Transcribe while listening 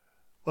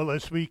Well,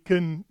 as we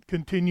can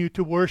continue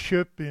to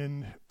worship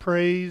in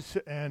praise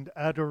and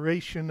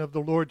adoration of the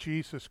Lord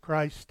Jesus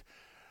Christ,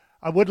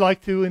 I would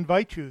like to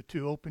invite you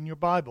to open your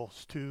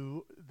Bibles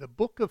to the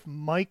book of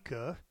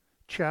Micah,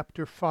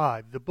 chapter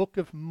 5. The book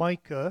of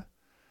Micah,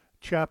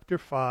 chapter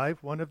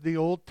 5, one of the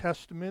Old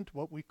Testament,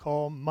 what we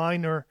call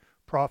minor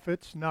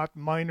prophets, not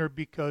minor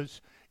because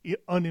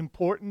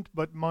unimportant,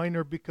 but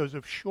minor because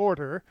of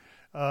shorter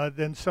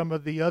than some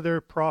of the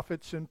other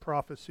prophets and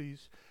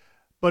prophecies,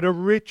 but a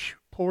rich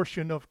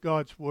portion of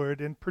God's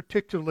Word, and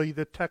particularly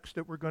the text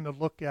that we're going to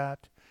look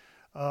at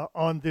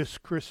on this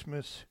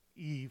Christmas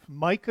Eve.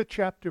 Micah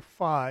chapter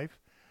 5,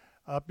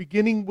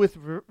 beginning with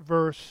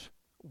verse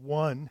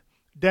 1,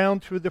 down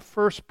through the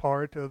first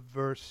part of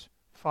verse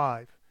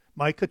 5.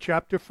 Micah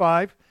chapter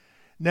 5,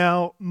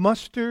 "Now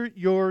muster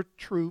your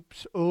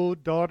troops, O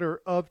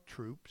daughter of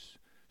troops.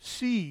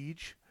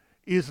 Siege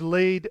is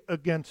laid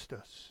against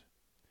us.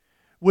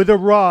 With a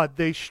rod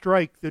they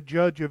strike the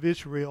judge of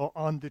Israel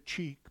on the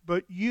cheek.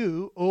 But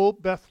you, O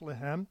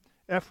Bethlehem,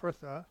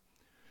 Ephrathah,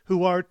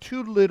 who are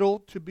too little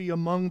to be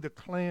among the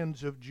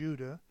clans of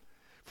Judah,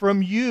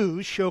 from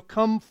you shall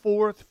come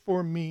forth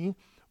for me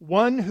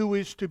one who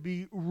is to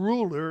be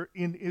ruler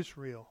in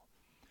Israel,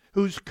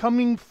 whose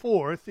coming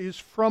forth is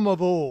from of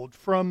old,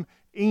 from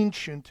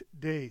ancient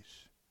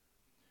days.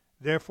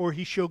 Therefore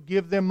he shall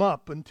give them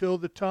up until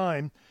the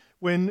time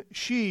when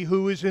she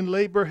who is in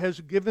labor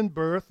has given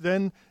birth.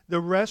 Then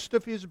the rest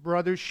of his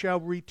brothers shall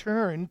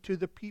return to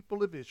the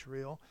people of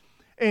Israel,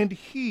 and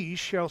he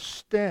shall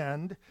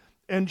stand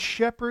and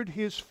shepherd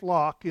his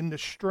flock in the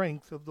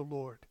strength of the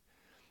Lord,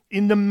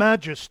 in the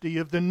majesty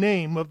of the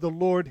name of the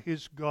Lord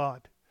his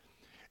God.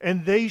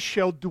 And they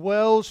shall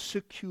dwell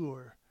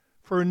secure,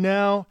 for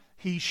now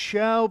he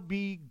shall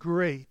be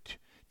great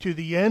to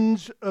the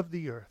ends of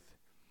the earth,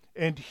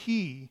 and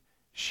he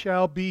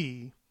shall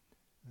be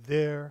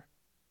their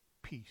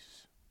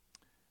peace."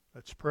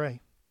 Let's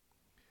pray.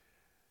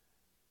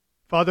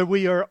 Father,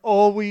 we are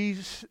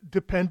always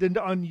dependent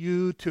on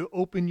you to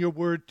open your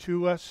word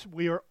to us.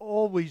 We are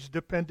always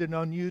dependent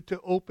on you to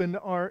open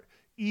our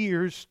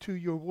ears to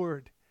your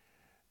word.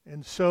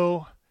 And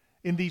so,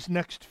 in these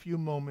next few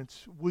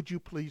moments, would you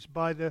please,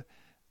 by the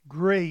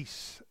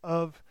grace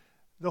of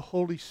the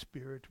Holy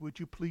Spirit, would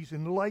you please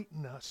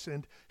enlighten us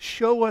and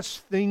show us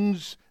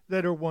things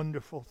that are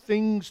wonderful,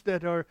 things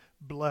that are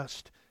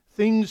blessed,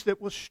 things that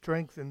will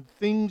strengthen,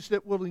 things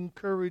that will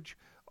encourage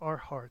our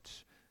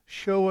hearts.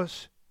 Show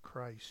us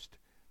Christ,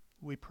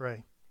 we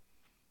pray.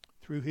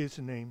 Through his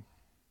name,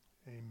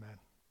 amen.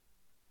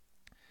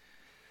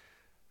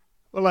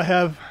 Well, I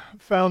have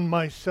found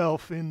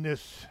myself in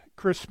this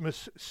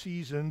Christmas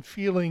season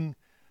feeling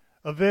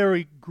a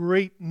very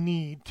great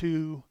need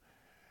to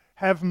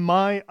have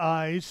my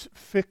eyes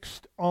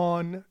fixed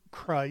on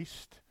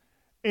Christ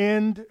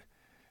and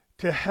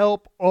to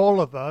help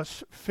all of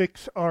us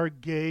fix our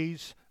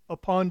gaze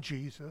upon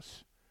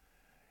Jesus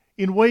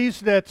in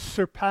ways that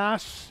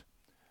surpass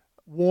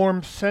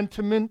warm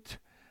sentiment,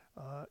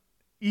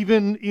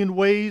 even in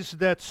ways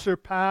that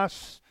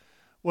surpass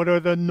what are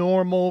the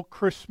normal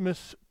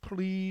Christmas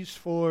pleas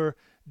for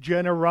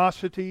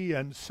generosity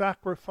and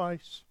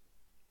sacrifice,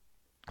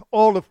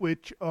 all of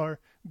which are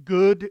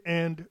good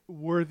and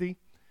worthy.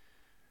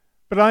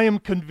 But I am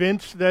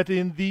convinced that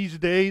in these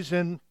days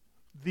and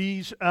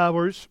these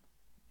hours,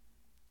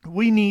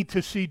 we need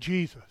to see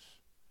Jesus.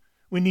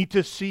 We need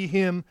to see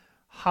him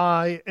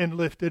high and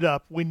lifted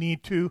up. We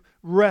need to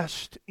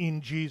rest in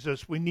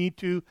Jesus. We need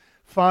to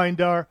find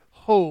our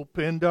hope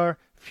and our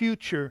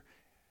future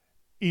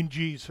in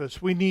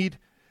Jesus. We need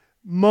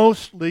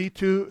mostly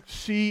to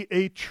see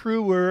a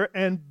truer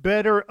and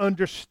better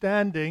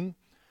understanding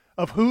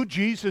of who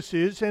Jesus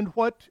is and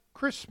what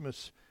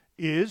Christmas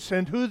is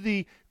and who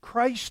the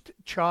Christ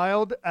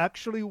child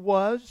actually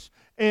was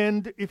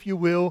and, if you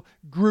will,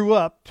 grew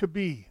up to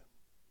be.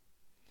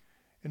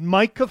 In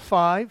Micah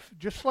 5,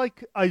 just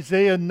like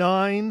Isaiah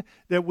 9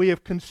 that we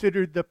have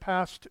considered the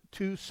past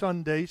two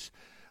Sundays,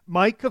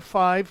 Micah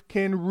 5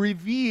 can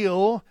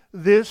reveal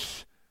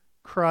this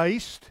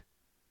Christ,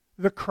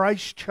 the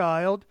Christ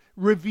child,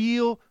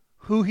 reveal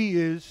who he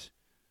is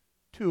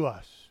to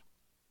us.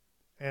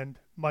 And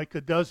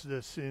Micah does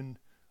this in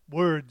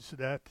words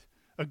that,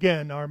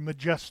 again, are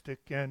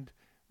majestic and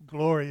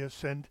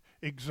glorious and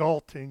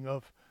exalting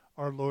of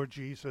our Lord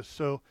Jesus.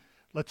 So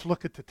let's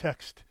look at the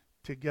text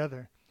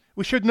together.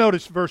 We should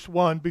notice verse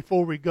 1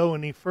 before we go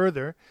any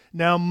further.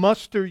 "Now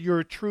muster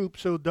your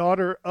troops, O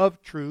daughter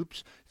of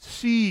troops.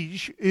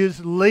 Siege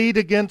is laid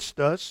against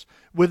us.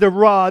 With a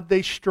rod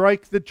they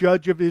strike the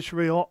judge of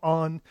Israel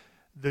on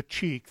the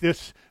cheek."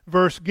 This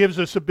verse gives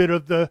us a bit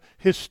of the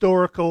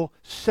historical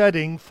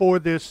setting for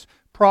this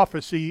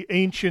prophecy.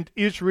 Ancient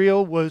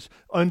Israel was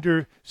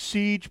under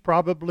siege,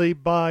 probably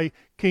by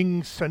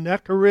King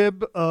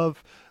Sennacherib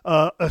of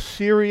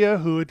Assyria,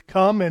 who had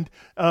come. And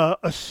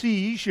a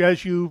siege,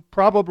 as you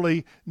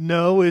probably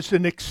know, is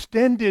an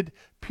extended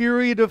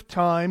period of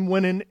time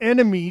when an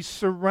enemy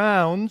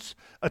surrounds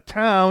a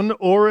town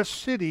or a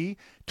city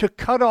to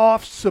cut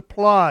off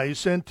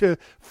supplies and to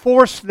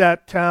force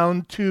that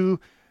town to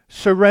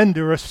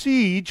surrender. A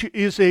siege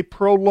is a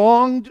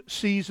prolonged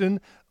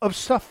season of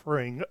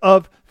suffering,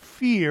 of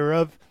fear,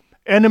 of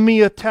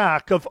enemy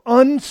attack, of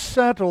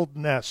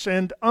unsettledness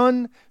and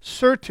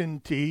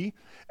uncertainty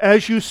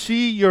as you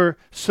see your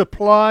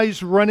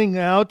supplies running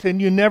out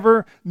and you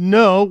never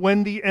know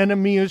when the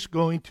enemy is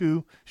going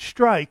to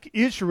strike.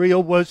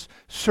 Israel was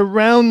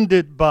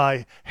surrounded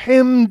by,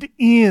 hemmed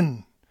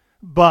in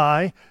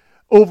by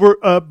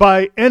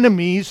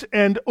enemies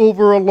and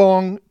over a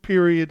long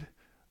period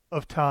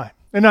of time.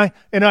 And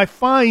I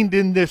find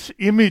in this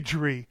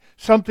imagery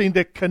something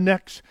that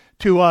connects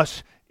to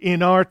us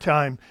in our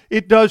time.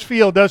 It does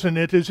feel, doesn't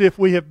it, as if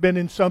we have been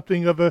in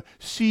something of a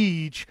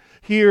siege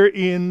here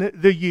in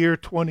the year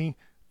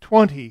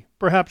 2020.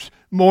 Perhaps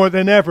more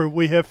than ever,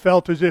 we have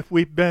felt as if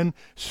we've been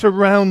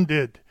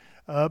surrounded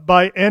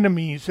by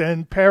enemies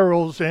and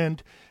perils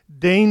and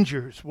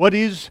dangers. What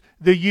is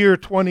the year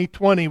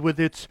 2020 with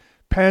its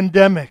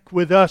pandemic,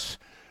 with us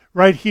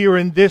right here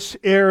in this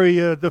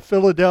area, the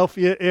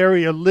Philadelphia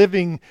area,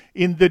 living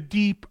in the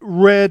deep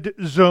red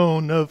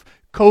zone of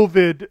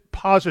COVID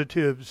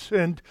positives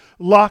and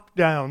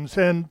lockdowns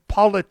and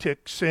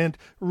politics and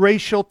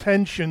racial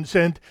tensions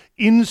and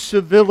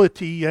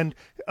incivility and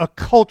a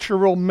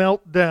cultural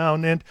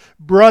meltdown and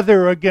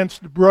brother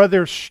against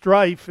brother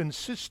strife and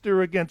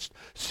sister against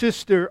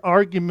sister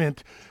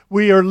argument.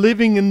 We are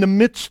living in the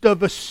midst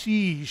of a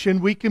siege,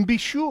 and we can be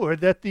sure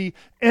that the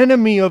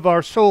enemy of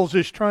our souls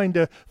is trying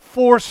to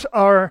force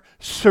our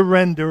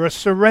surrender, a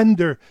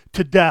surrender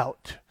to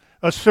doubt,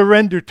 a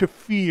surrender to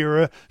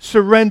fear, a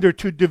surrender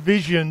to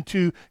division,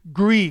 to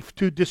grief,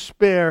 to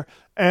despair,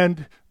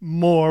 and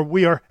more.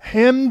 We are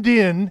hemmed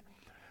in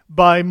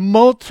by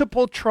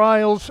multiple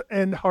trials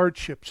and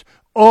hardships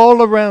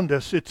all around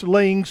us. It's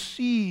laying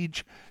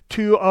siege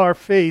to our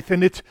faith,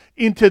 and it's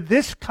into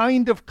this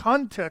kind of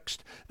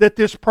context that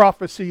this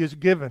prophecy is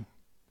given.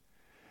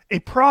 A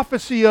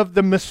prophecy of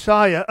the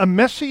Messiah, a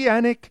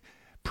messianic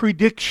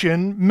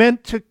prediction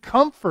meant to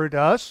comfort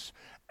us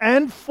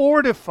and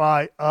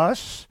fortify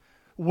us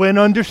when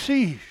under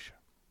siege.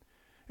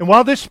 And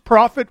while this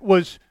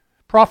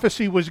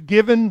prophecy was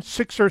given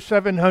 600 or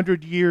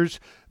 700 years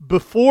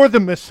before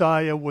the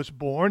Messiah was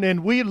born,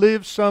 and we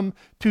live some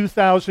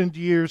 2,000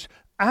 years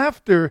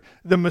after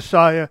the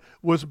Messiah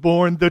was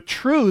born, the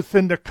truth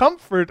and the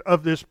comfort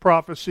of this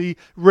prophecy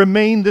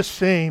remain the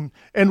same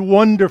and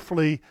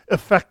wonderfully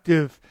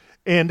effective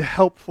and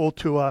helpful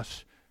to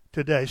us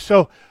today.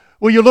 So,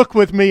 will you look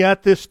with me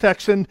at this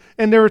text? And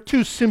there are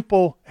two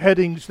simple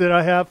headings that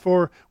I have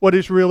for what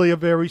is really a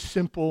very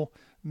simple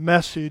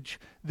message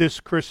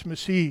this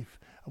Christmas Eve.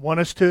 I want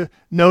us to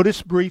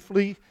notice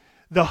briefly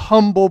the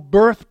humble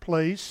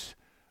birthplace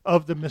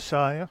of the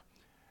Messiah,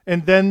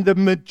 and then the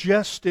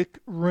majestic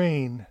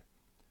reign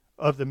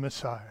of the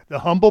Messiah. The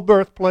humble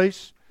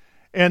birthplace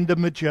and the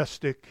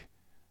majestic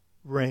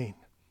reign.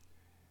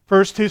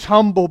 First, his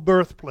humble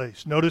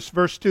birthplace. Notice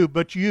verse 2.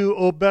 But you,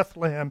 O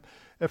Bethlehem,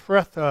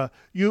 Ephrathah,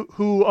 you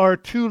who are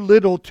too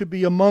little to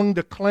be among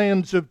the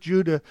clans of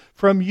Judah,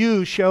 from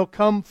you shall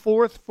come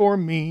forth for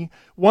me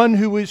one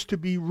who is to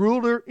be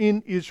ruler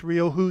in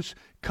Israel, whose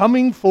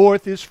coming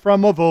forth is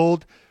from of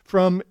old,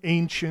 from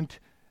ancient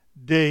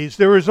days.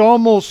 There is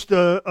almost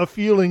a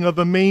feeling of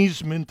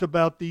amazement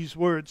about these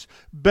words.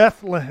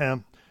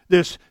 Bethlehem,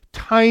 this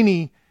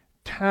tiny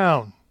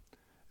town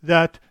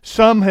that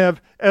some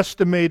have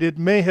estimated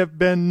may have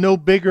been no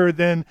bigger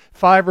than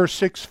 5 or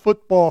 6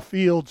 football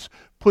fields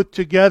put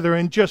together,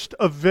 and just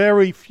a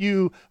very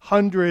few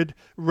hundred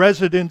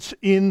residents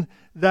in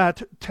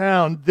that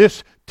town.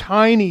 This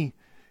tiny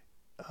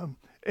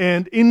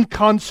and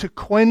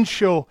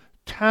inconsequential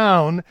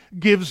town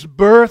gives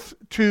birth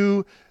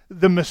to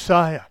the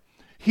Messiah.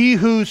 He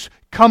whose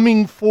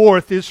coming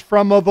forth is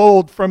from of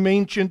old, from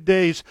ancient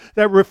days.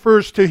 That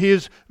refers to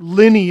his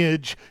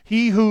lineage.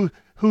 He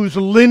whose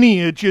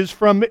lineage is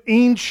from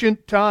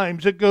ancient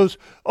times. It goes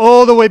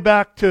all the way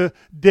back to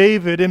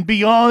David, and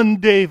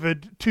beyond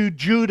David to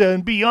Judah,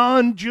 and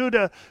beyond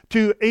Judah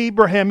to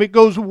Abraham. It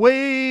goes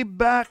way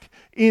back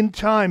in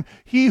time.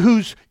 He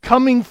whose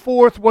coming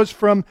forth was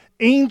from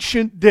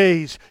ancient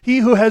days. He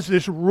who has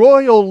this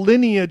royal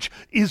lineage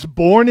is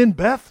born in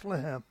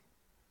Bethlehem.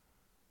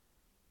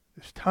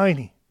 This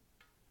tiny,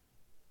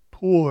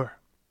 poor,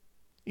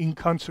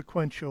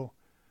 inconsequential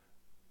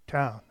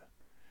town.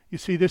 You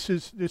see, this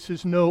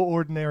is no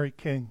ordinary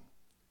king.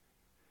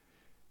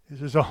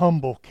 This is a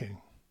humble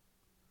king.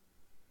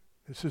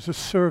 This is a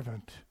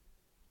servant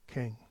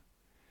king.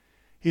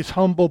 His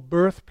humble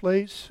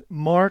birthplace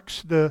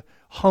marks the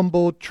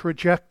humble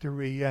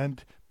trajectory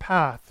and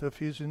path of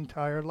his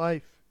entire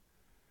life.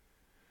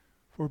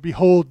 For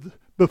behold,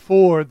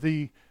 before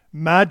the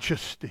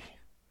majesty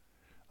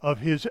of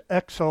his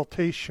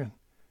exaltation,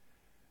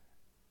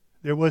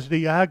 there was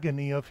the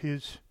agony of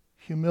his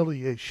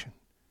humiliation.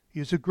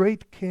 He is a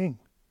great king,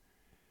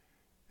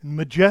 and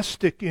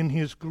majestic in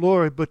his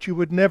glory, but you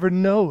would never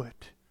know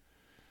it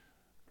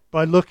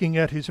by looking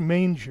at his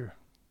manger,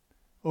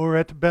 or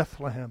at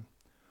Bethlehem,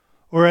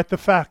 or at the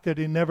fact that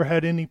he never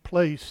had any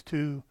place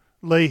to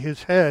lay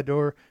his head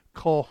or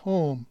call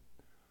home,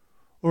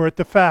 or at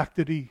the fact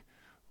that he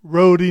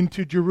rode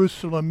into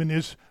Jerusalem in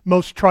his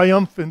most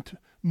triumphant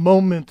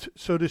moment,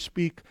 so to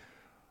speak,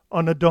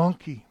 on a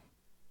donkey,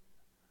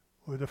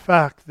 or the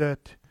fact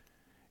that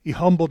he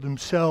humbled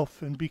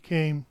himself and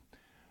became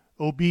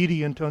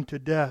obedient unto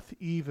death,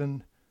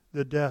 even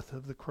the death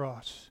of the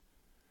cross.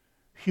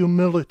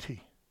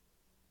 Humility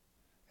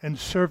and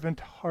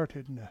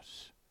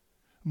servant-heartedness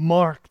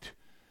marked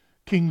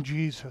King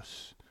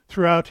Jesus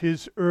throughout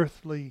his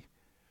earthly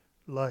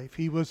life.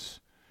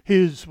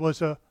 His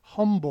was a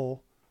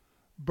humble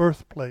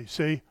birthplace,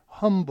 a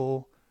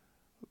humble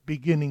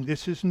beginning.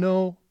 This is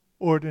no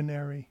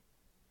ordinary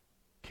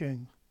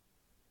king.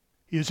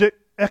 He is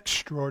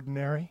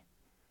extraordinary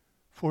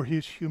for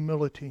his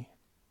humility.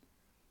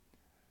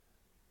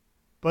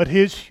 But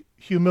his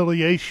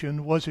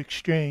humiliation was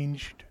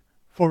exchanged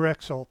for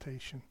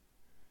exaltation.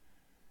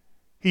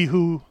 He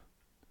who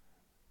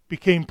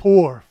became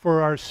poor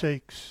for our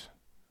sakes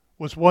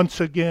was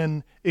once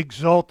again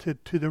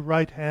exalted to the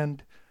right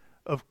hand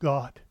of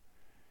God.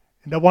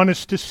 And I want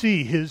us to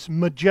see his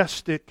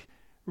majestic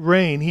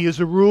reign. He is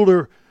a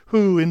ruler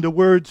who, in the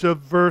words of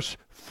verse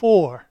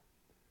 4,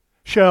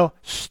 shall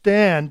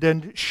stand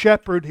and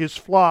shepherd his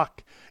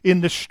flock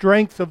in the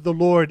strength of the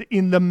Lord,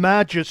 in the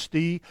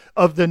majesty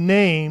of the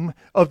name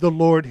of the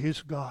Lord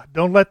his God.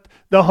 Don't let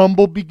the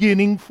humble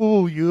beginning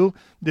fool you.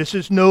 This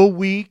is no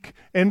weak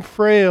and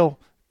frail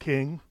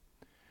king.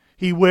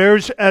 He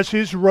wears as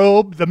his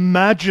robe the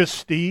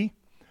majesty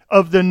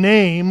of the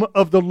name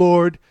of the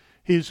Lord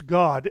his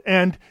God.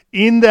 And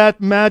in that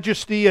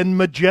majesty and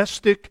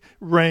majestic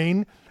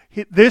reign,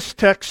 this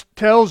text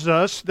tells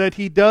us that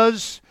he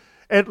does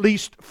at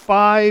least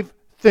 5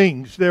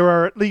 things. There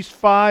are at least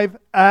 5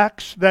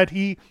 acts that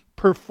he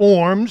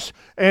performs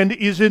and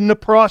is in the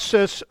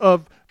process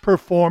of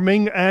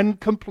performing and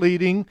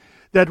completing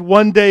that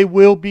one day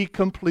will be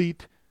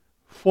complete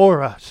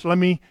for us. Let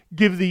me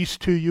give these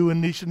to you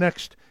in these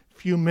next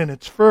few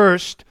minutes.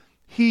 First,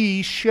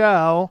 he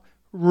shall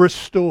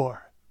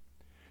restore.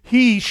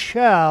 He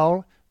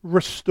shall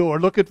restore.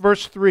 Look at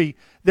verse 3.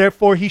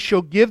 Therefore he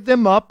shall give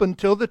them up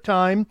until the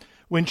time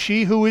when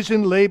she who is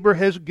in labor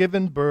has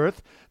given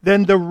birth.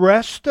 Then the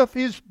rest of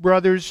his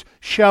brothers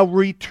shall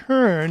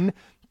return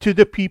to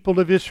the people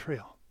of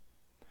Israel.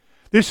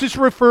 This is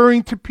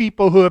referring to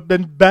people who have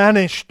been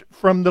banished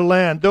from the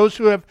land, those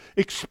who have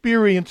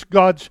experienced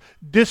God's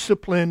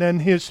discipline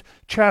and his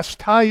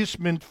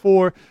chastisement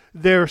for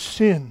their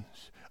sins.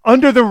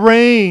 Under the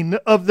reign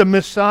of the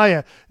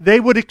Messiah, they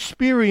would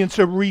experience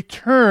a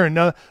return,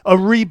 a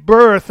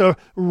rebirth, a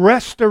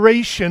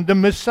restoration. The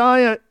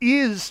Messiah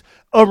is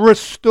a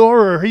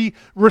restorer. He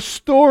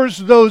restores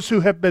those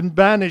who have been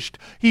banished.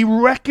 He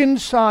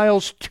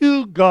reconciles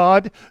to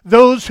God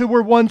those who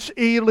were once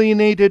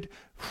alienated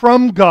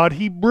from God.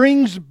 He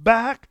brings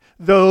back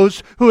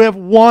those who have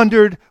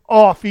wandered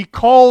off. He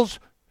calls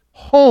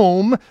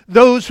home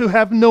those who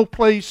have no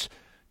place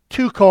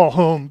to call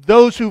home,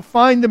 those who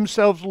find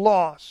themselves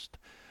lost,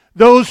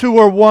 those who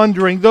are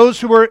wandering,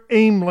 those who are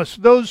aimless,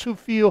 those who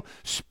feel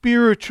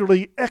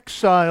spiritually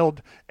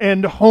exiled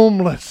and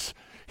homeless.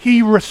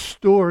 He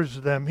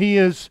restores them. He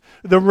is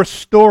the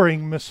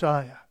restoring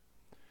Messiah.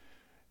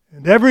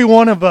 And every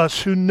one of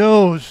us who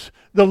knows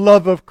the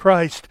love of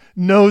Christ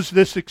knows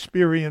this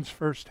experience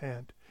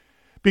firsthand.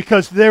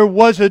 Because there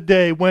was a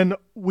day when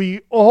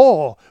we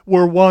all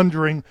were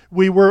wandering.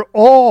 We were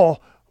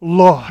all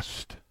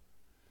lost.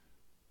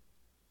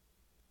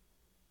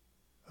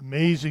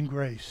 Amazing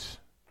grace,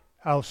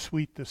 how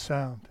sweet the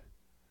sound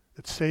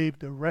that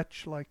saved a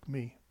wretch like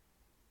me.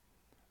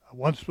 I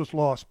once was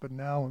lost, but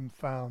now am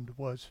found,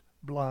 was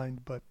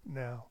blind, but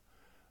now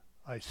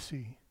I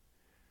see.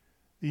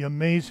 The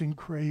amazing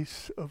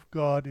grace of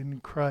God in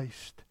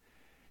Christ.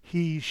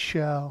 He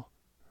shall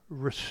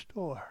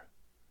restore.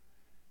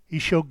 He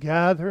shall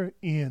gather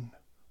in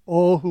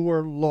all who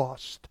are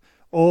lost,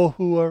 all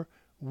who are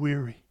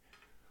weary,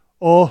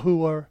 all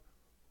who are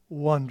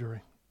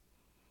wandering.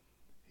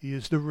 He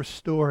is the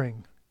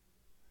restoring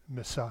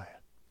Messiah.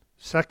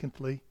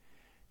 Secondly,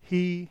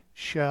 he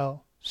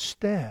shall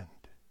stand.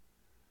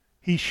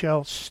 He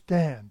shall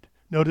stand.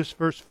 Notice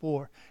verse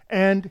 4.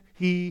 And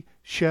he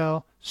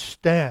shall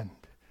stand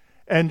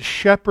and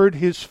shepherd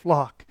his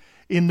flock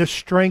in the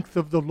strength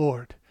of the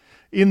Lord,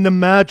 in the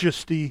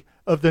majesty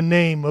of the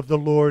name of the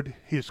Lord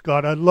his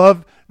God. I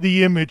love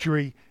the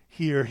imagery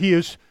here. He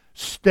is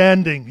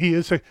standing. He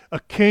is a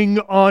king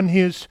on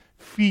his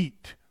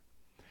feet.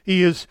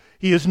 He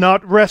is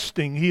not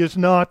resting. He is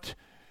not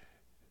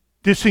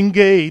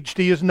disengaged.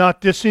 He is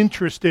not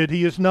disinterested.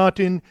 He is not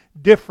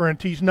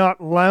indifferent. He's not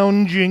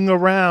lounging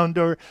around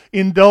or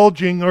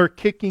indulging or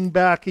kicking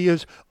back. He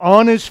is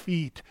on his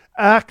feet,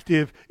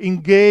 active,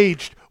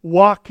 engaged,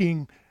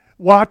 watching,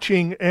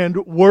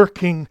 and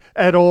working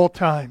at all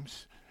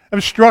times. I'm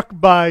struck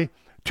by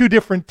 2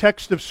 different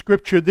texts of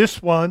Scripture.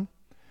 This one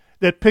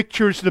that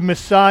pictures the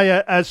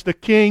Messiah as the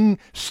king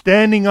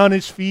standing on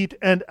his feet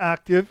and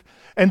active.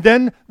 And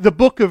then the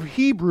book of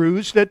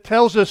Hebrews that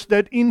tells us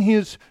that in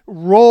his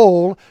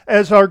role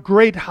as our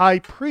great high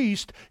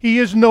priest, he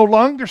is no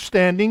longer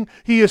standing,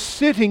 he is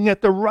sitting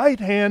at the right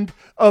hand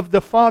of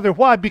the Father.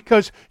 Why?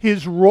 Because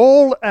his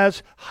role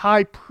as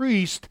high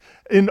priest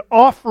in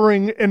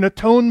offering an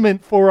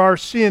atonement for our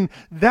sin,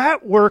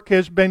 that work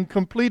has been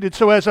completed.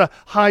 So as a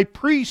high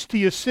priest,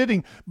 he is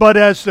sitting, but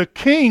as the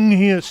king,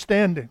 he is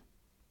standing.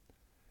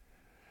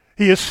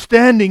 He is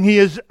standing, he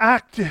is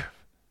active.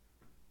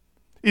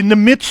 In the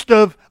midst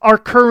of our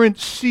current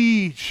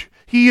siege,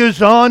 he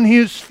is on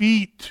his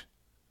feet.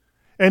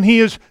 And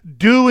he is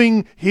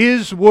doing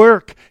his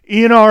work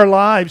in our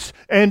lives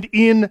and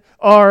in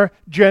our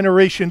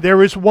generation.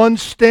 There is one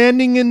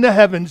standing in the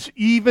heavens,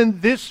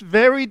 even this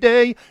very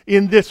day,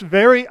 in this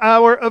very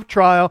hour of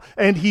trial,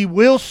 and he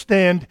will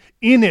stand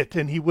in it,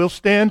 and he will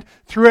stand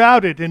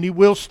throughout it, and he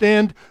will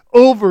stand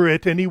over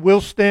it, and he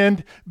will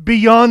stand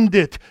beyond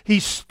it.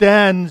 He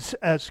stands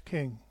as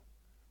king.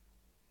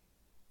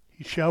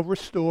 He shall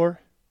restore,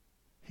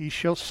 he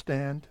shall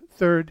stand.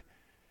 Third,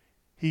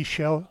 he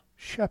shall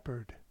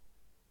shepherd.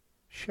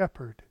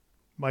 Shepherd.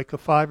 Micah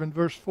 5 and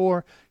verse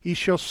 4, he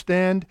shall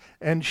stand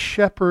and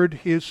shepherd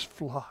his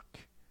flock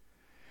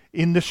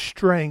in the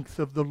strength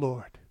of the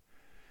Lord,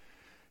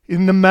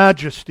 in the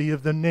majesty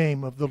of the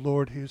name of the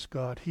Lord his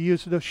God. He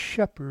is the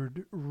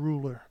shepherd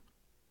ruler.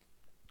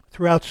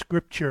 Throughout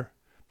Scripture,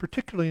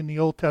 particularly in the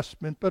Old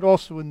Testament, but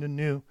also in the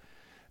New,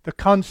 the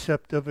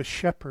concept of a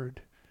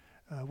shepherd,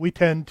 we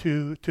tend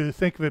to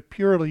think of it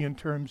purely in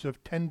terms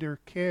of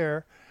tender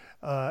care,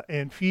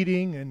 and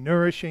feeding and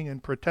nourishing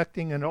and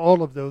protecting, and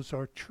all of those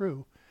are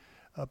true.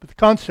 But the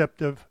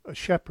concept of a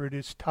shepherd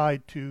is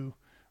tied to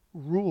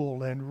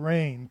rule and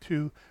reign,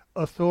 to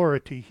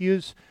authority. He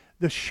is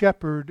the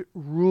shepherd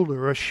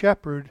ruler, a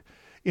shepherd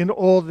in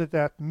all that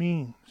that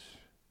means.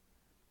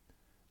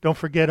 Don't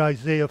forget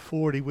Isaiah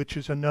 40, which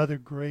is another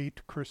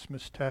great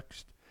Christmas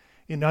text.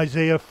 In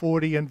Isaiah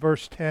 40 and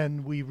verse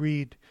 10 we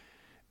read,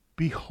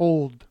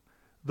 "Behold,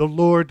 the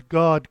Lord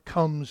God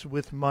comes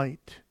with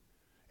might,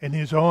 and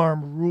his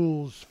arm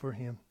rules for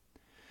him.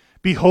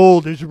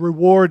 Behold, his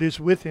reward is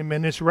with him,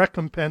 and his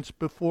recompense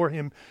before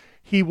him.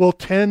 He will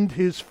tend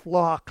his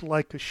flock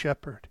like a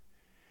shepherd.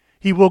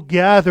 He will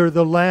gather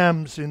the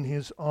lambs in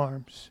his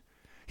arms.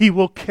 He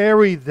will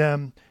carry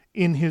them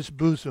in his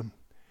bosom,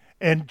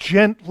 and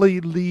gently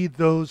lead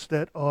those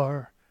that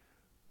are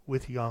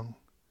with young."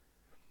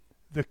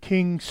 The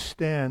king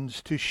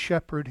stands to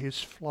shepherd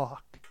his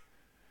flock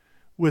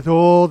with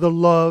all the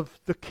love,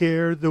 the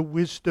care, the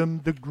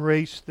wisdom, the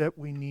grace that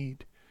we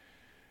need.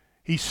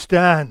 He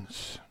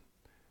stands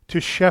to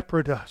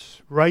shepherd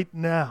us right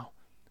now,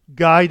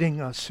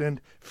 guiding us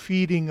and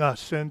feeding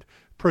us and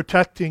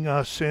protecting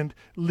us and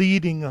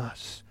leading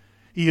us.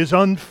 He is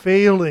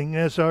unfailing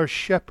as our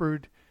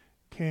shepherd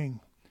king.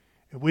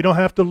 And we don't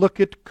have to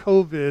look at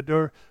COVID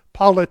or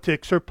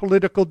politics or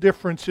political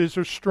differences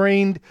or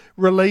strained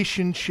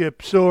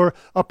relationships or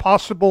a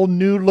possible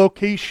new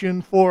location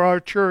for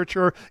our church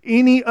or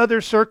any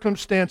other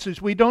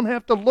circumstances. We don't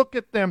have to look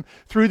at them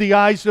through the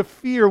eyes of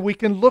fear. We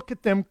can look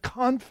at them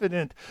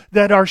confident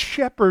that our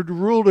shepherd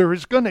ruler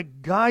is going to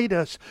guide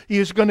us. He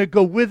is going to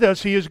go with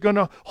us. He is going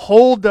to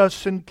hold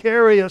us and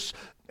carry us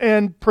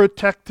and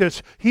protect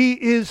us. He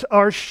is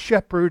our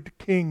shepherd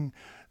king.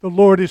 The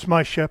Lord is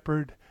my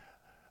shepherd.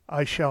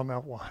 I shall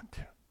not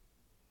want.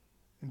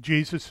 And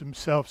Jesus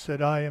himself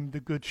said, "I am the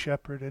good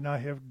shepherd, and I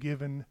have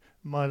given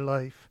my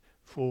life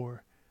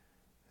for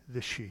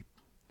the sheep."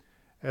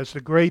 As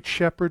the great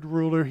shepherd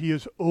ruler, he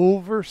is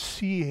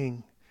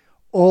overseeing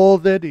all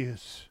that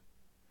is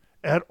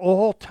at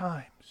all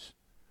times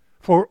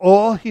for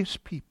all his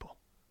people,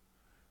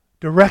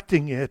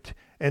 directing it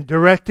and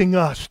directing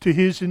us to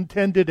his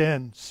intended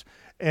ends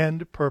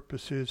and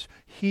purposes.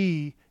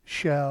 He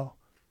shall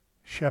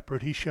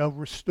shepherd. He shall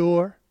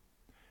restore.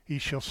 He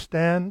shall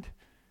stand.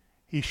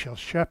 He shall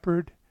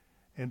shepherd.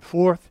 And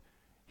fourth,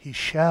 he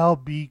shall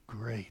be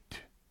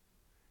great.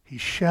 He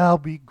shall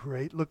be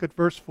great. Look at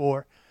verse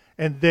 4.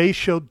 "And they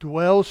shall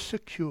dwell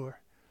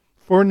secure.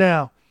 For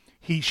now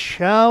he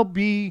shall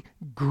be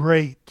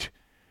great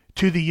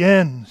to the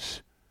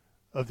ends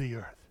of the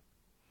earth."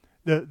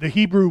 The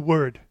Hebrew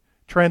word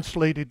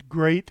translated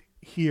great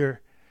here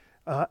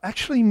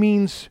actually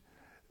means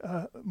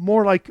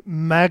more like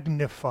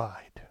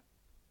magnified.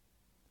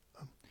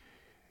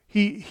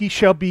 He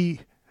shall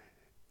be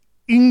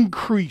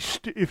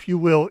increased, if you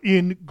will,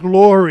 in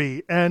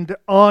glory and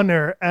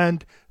honor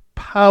and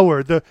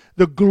power. The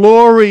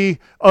glory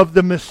of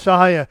the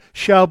Messiah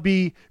shall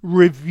be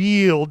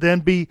revealed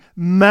and be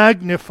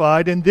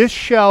magnified, and this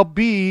shall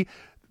be,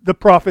 the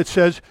prophet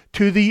says,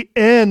 to the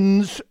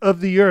ends of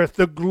the earth.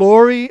 The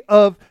glory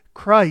of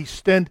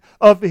Christ and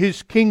of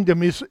his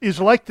kingdom is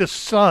like the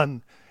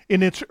sun.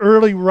 In its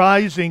early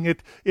rising,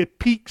 it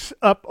peaks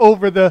up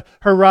over the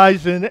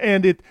horizon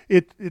and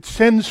it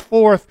sends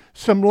forth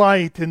some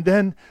light. And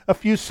then a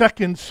few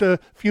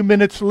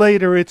minutes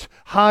later, it's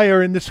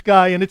higher in the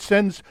sky and it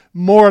sends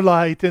more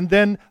light. And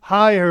then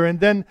higher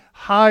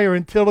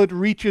until it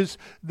reaches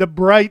the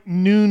bright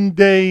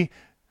noonday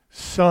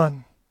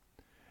Son.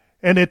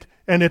 And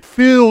it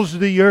fills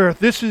the earth.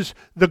 This is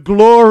the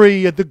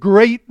glory, the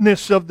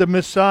greatness of the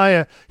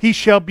Messiah. He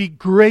shall be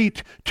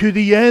great to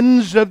the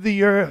ends of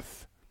the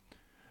earth.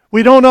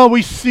 We don't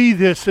always see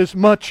this as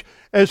much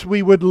as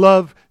we would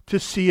love to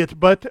see it.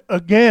 But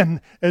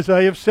again, as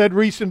I have said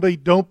recently,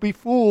 don't be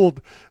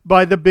fooled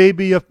by the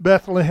baby of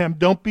Bethlehem.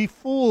 Don't be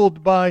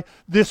fooled by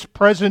this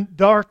present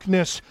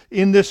darkness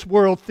in this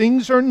world.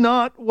 Things are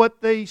not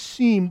what they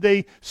seem.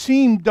 They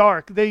seem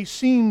dark. They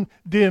seem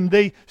dim.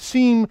 They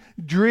seem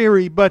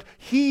dreary. But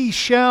He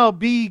shall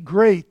be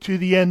great to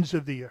the ends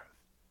of the earth.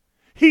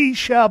 He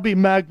shall be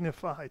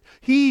magnified.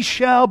 He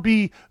shall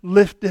be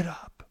lifted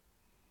up.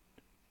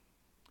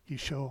 He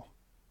shall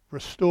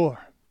restore.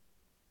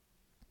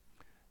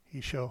 He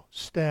shall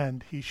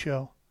stand. He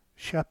shall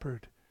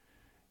shepherd.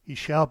 He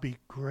shall be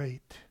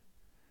great.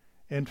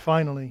 And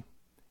finally,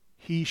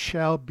 He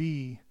shall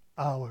be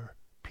our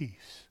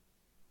peace.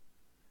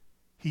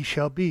 He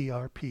shall be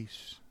our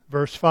peace.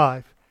 Verse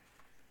 5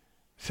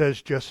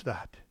 says just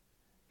that.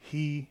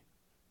 He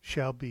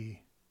shall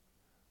be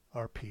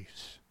our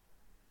peace.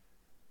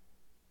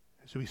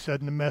 As we said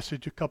in the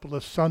message a couple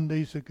of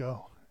Sundays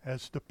ago,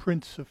 as the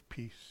Prince of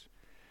Peace,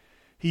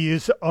 He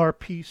is our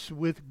peace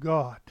with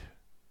God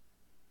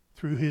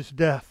through His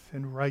death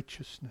and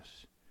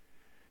righteousness.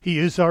 He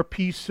is our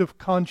peace of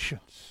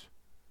conscience,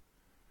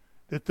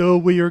 that though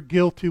we are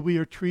guilty, we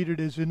are treated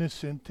as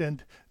innocent,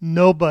 and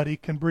nobody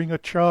can bring a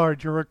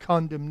charge or a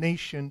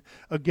condemnation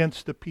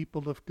against the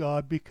people of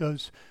God,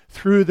 because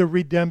through the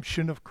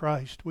redemption of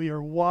Christ we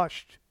are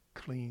washed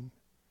clean.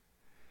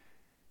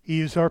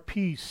 He is our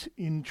peace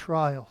in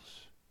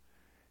trials.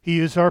 He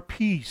is our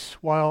peace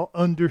while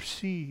under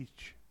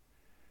siege.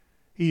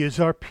 He is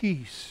our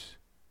peace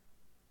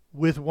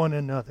with one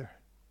another.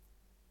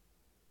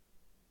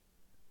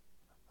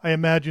 I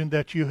imagine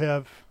that you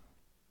have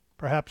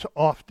perhaps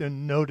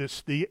often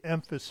noticed the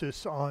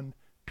emphasis on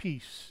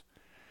peace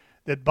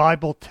that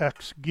Bible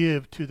texts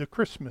give to the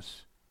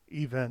Christmas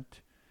event.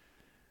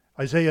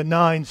 Isaiah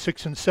 9,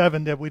 6, and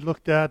 7 that we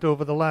looked at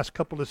over the last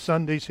couple of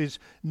Sundays, His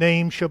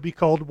name shall be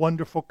called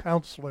Wonderful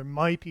Counselor,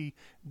 Mighty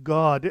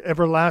God,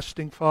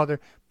 Everlasting Father,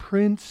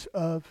 Prince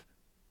of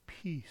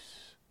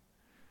Peace.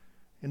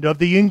 And of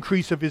the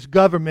increase of His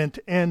government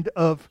and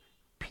of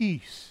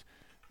peace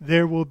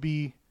there will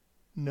be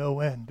no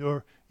end.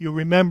 Or you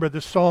remember the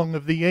song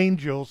of the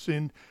angels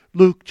in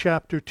Luke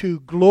chapter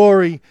 2.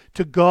 Glory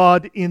to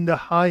God in the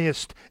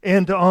highest,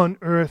 and on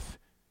earth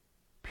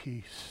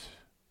peace.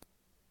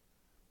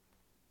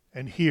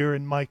 And here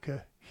in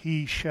Micah,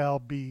 He shall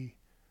be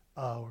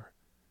our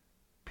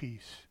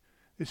peace.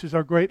 This is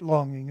our great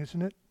longing,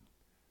 isn't it?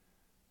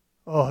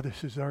 Oh,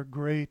 this is our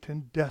great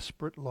and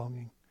desperate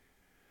longing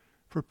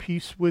for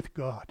peace with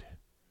God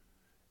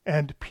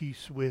and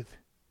peace with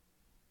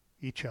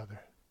each other.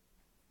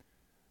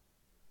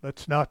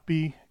 Let's not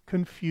be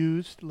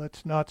confused.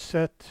 Let's not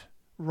set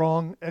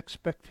wrong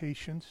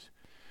expectations.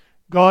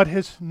 God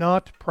has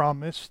not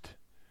promised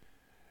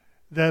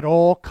that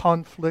all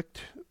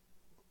conflict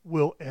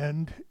will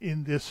end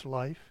in this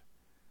life.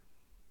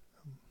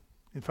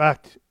 In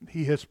fact,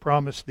 He has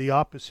promised the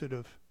opposite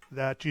of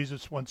that.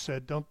 Jesus once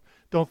said,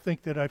 Don't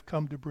think that I've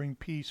come to bring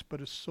peace,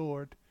 but a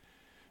sword.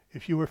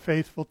 If you are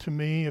faithful to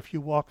me, if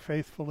you walk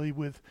faithfully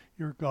with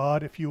your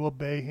God, if you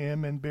obey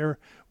Him and bear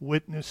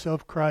witness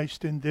of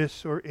Christ in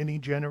this or any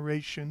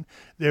generation,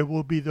 there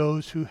will be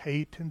those who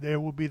hate and there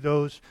will be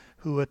those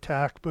who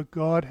attack. But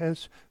God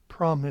has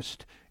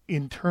promised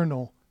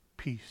internal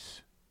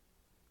peace.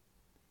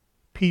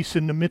 Peace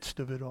in the midst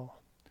of it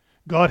all.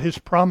 God has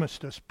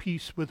promised us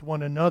peace with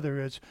one another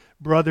as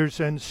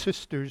brothers and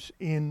sisters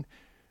in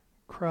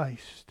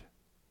Christ.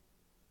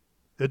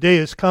 The day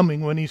is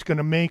coming when He's going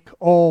to make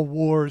all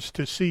wars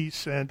to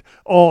cease and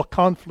all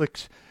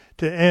conflicts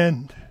to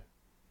end.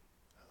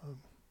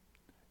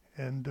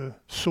 And the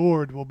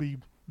sword will be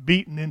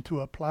beaten into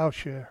a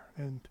plowshare,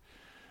 and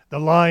the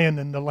lion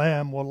and the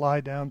lamb will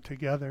lie down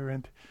together.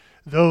 And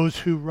those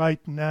who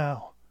right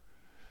now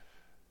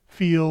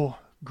feel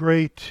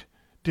great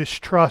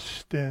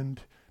distrust and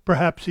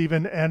perhaps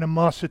even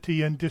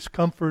animosity and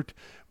discomfort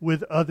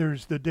with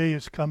others, the day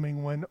is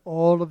coming when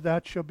all of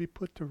that shall be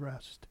put to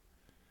rest.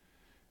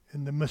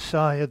 And the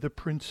Messiah, the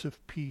Prince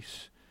of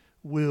Peace,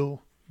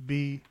 will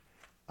be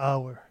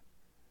our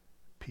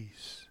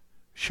peace.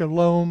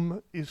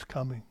 Shalom is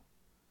coming.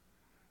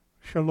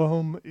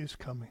 Shalom is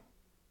coming.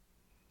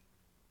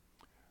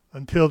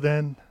 Until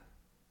then,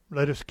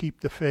 let us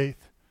keep the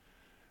faith.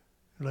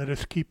 Let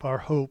us keep our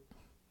hope.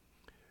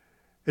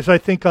 As I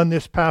think on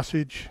this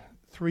passage,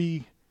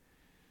 3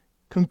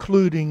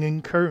 concluding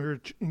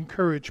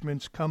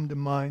encouragements come to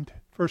mind.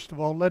 First of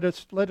all, let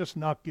us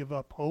not give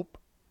up hope.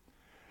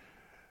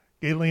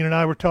 Galen and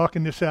I were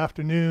talking this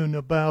afternoon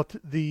about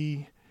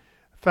the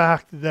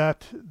fact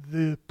that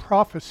the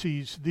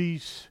prophecies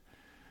these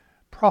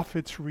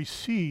prophets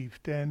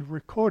received and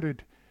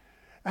recorded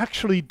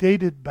actually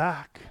dated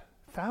back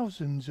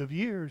thousands of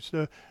years.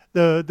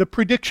 The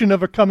prediction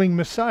of a coming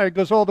Messiah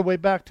goes all the way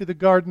back to the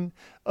Garden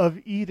of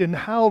Eden.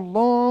 How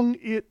long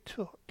it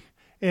took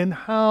and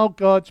how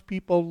God's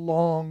people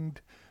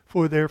longed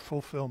for their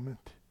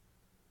fulfillment.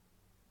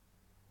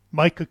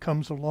 Micah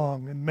comes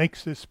along and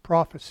makes this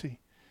prophecy,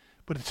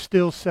 but it's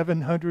still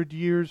 700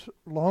 years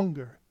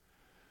longer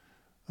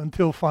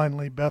until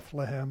finally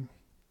Bethlehem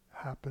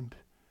happened.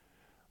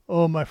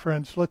 Oh, my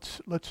friends,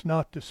 let's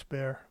not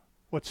despair.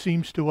 What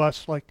seems to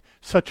us like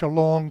such a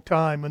long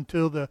time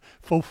until the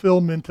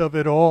fulfillment of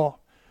it all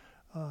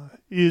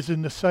is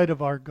in the sight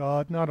of our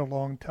God not a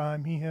long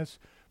time. He has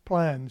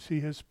plans,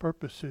 He has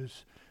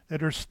purposes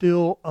that are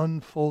still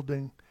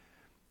unfolding.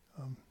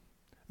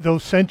 Though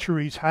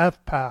centuries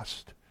have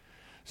passed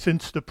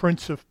since the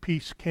Prince of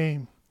Peace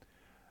came,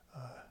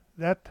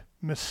 that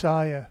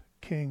Messiah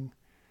King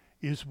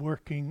is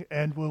working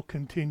and will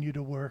continue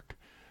to work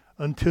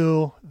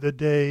until the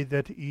day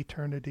that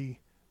eternity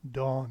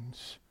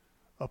dawns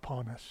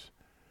upon us.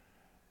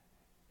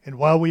 And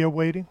while we are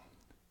waiting,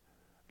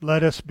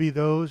 let us be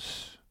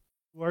those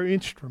who are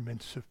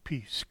instruments of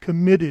peace,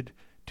 committed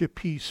to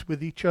peace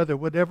with each other,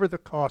 whatever the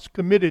cost,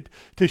 committed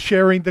to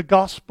sharing the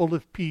gospel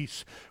of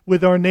peace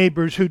with our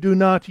neighbors who do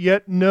not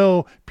yet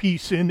know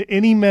peace in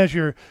any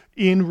measure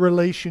in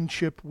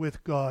relationship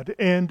with God.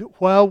 And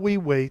while we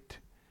wait,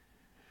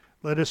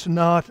 let us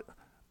not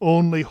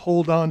only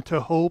hold on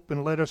to hope,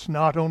 and let us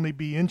not only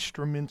be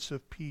instruments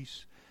of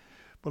peace,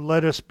 but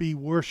let us be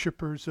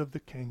worshipers of the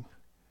King.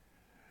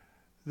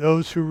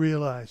 Those who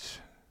realize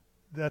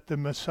that the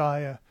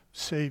Messiah,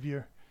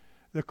 Savior,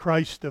 the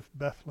Christ of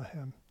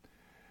Bethlehem,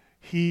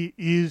 He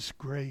is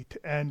great,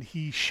 and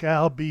He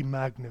shall be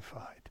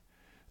magnified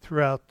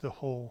throughout the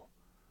whole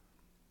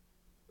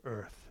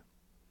earth.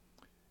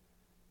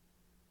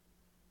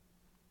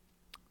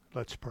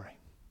 Let's pray.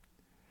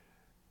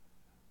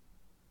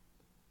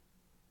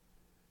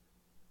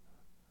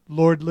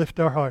 Lord, lift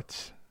our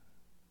hearts.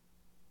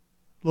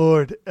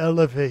 Lord,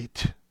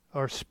 elevate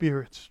our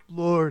spirits.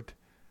 Lord,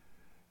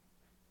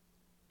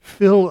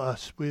 fill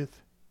us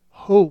with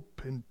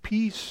hope and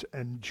peace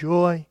and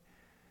joy,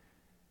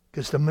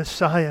 because the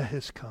Messiah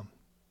has come.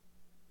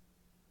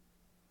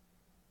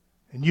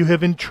 And you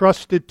have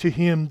entrusted to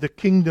Him the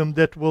kingdom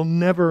that will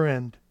never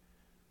end.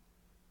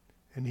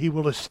 And He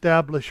will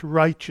establish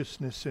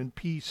righteousness and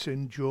peace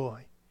and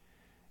joy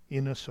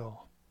in us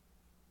all.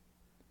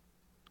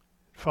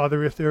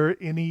 Father, if there are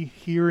any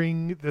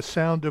hearing the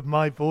sound of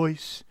my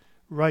voice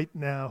right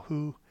now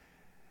who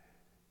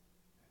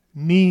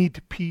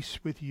need peace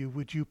with you,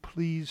 would you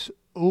please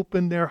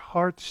open their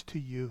hearts to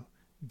you,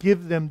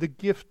 give them the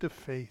gift of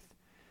faith,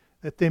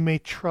 that they may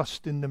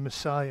trust in the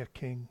Messiah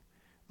King,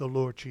 the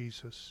Lord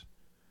Jesus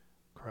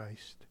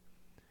Christ.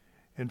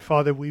 And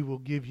Father, we will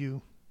give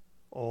you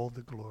all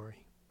the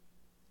glory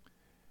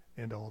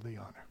and all the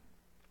honor.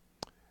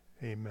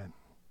 Amen.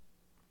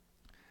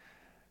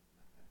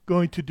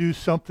 Going to do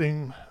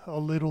something a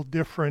little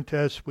different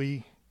as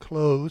we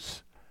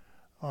close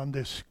on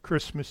this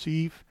Christmas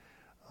Eve.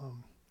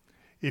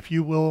 If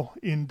you will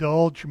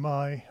indulge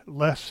my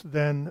less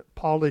than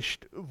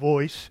polished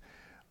voice,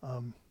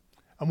 I'm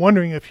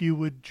wondering if you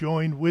would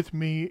join with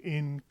me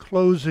in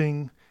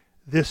closing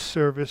this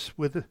service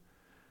with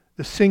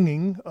the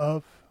singing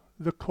of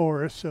the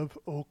chorus of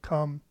O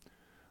Come,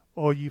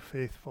 All Ye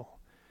Faithful.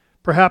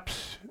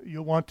 Perhaps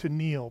you'll want to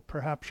kneel.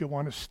 Perhaps you'll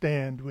want to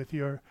stand with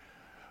your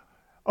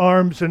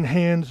arms and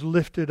hands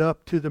lifted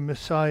up to the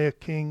Messiah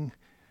King.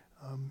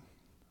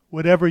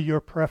 Whatever your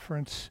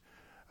preference,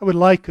 I would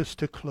like us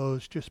to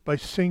close just by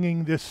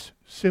singing this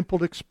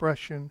simple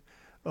expression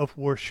of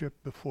worship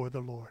before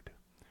the Lord.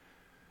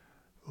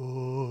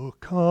 Oh,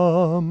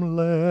 come,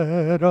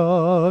 let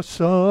us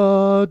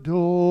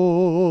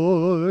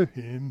adore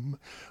Him.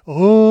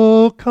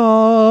 Oh,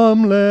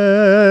 come,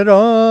 let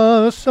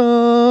us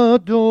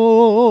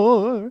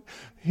adore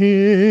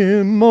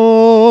Him.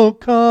 Oh,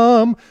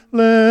 come,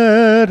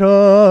 let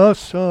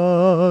us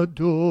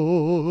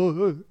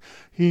adore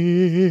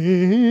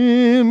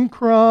Him,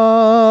 Christ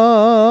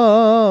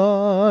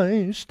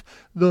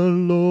the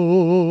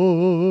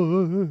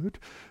Lord.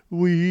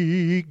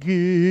 We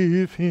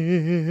give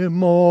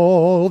Him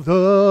all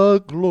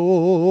the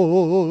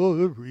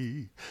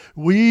glory.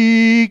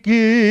 We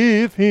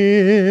give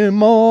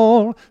Him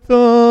all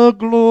the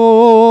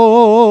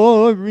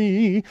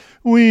glory.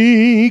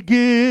 We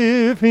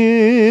give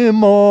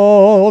Him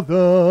all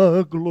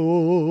the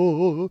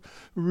glory.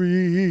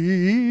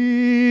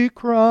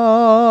 Christ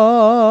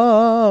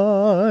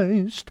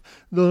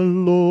the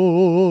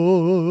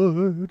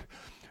Lord.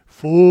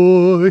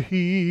 For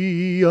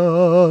He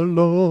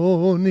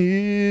alone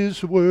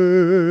is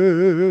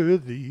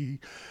worthy.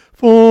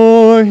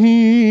 For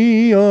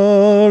He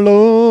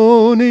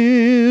alone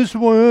is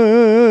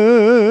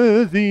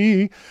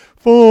worthy.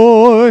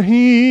 For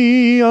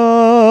He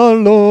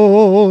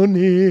alone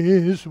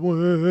is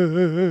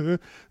worthy.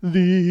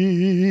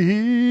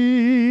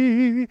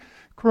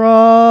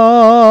 Christ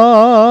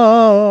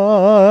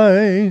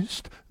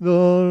the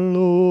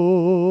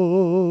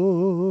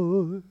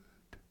Lord.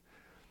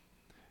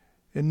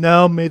 And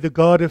now may the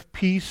God of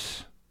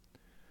peace,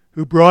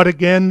 who brought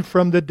again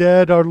from the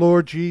dead our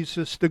Lord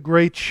Jesus, the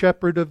great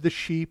shepherd of the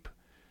sheep,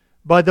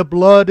 by the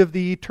blood of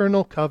the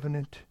eternal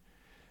covenant.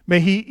 May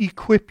He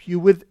equip you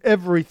with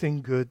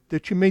everything good,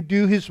 that you may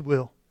do His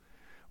will,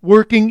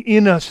 working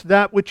in us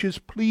that which is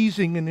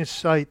pleasing in His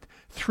sight,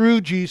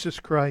 through Jesus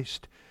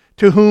Christ,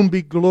 to whom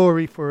be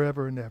glory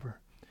forever and ever.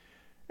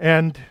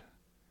 And,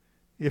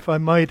 if I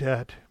might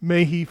add,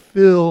 may He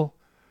fill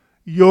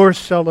your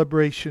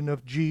celebration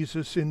of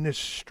Jesus in this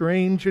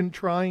strange and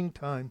trying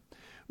time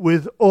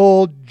with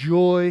all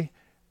joy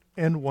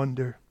and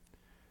wonder,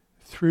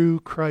 through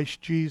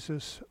Christ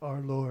Jesus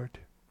our Lord.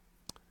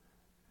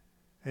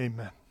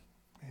 Amen.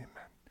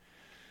 Amen.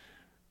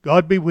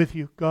 God be with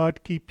you.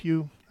 God keep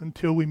you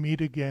until we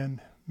meet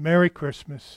again. Merry Christmas.